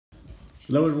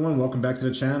Hello everyone, welcome back to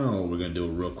the channel. We're going to do a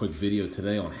real quick video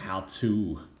today on how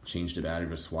to change the battery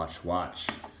of a Swatch watch.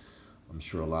 I'm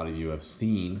sure a lot of you have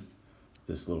seen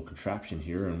this little contraption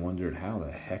here and wondered how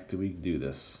the heck do we do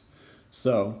this.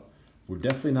 So we're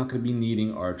definitely not going to be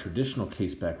needing our traditional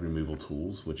case back removal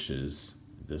tools, which is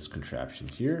this contraption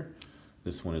here.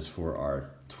 This one is for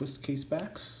our twist case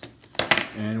backs,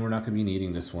 and we're not going to be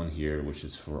needing this one here, which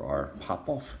is for our pop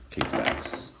off case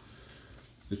backs.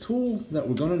 The tool that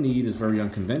we're going to need is very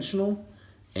unconventional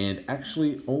and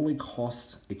actually only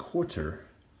costs $0.25.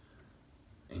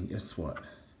 And guess what?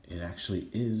 It actually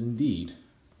is indeed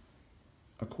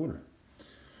 $0.25.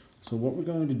 So what we're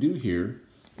going to do here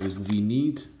is we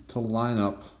need to line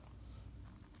up.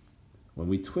 When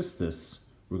we twist this,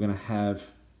 we're going to have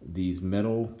these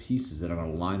metal pieces that are going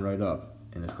to line right up,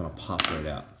 and it's going to pop right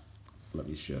out. Let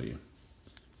me show you.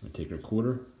 I'm going to take our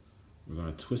quarter. We're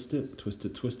going to twist it, twist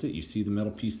it, twist it. You see the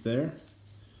metal piece there?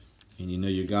 And you know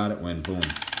you got it when, boom,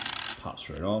 pops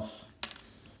right off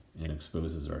and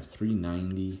exposes our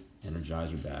 390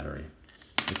 Energizer battery.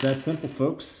 It's that simple,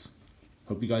 folks.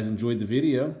 Hope you guys enjoyed the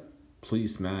video.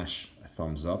 Please smash a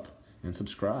thumbs up and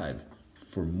subscribe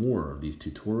for more of these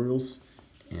tutorials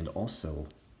and also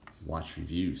watch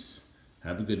reviews.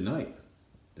 Have a good night.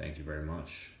 Thank you very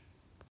much.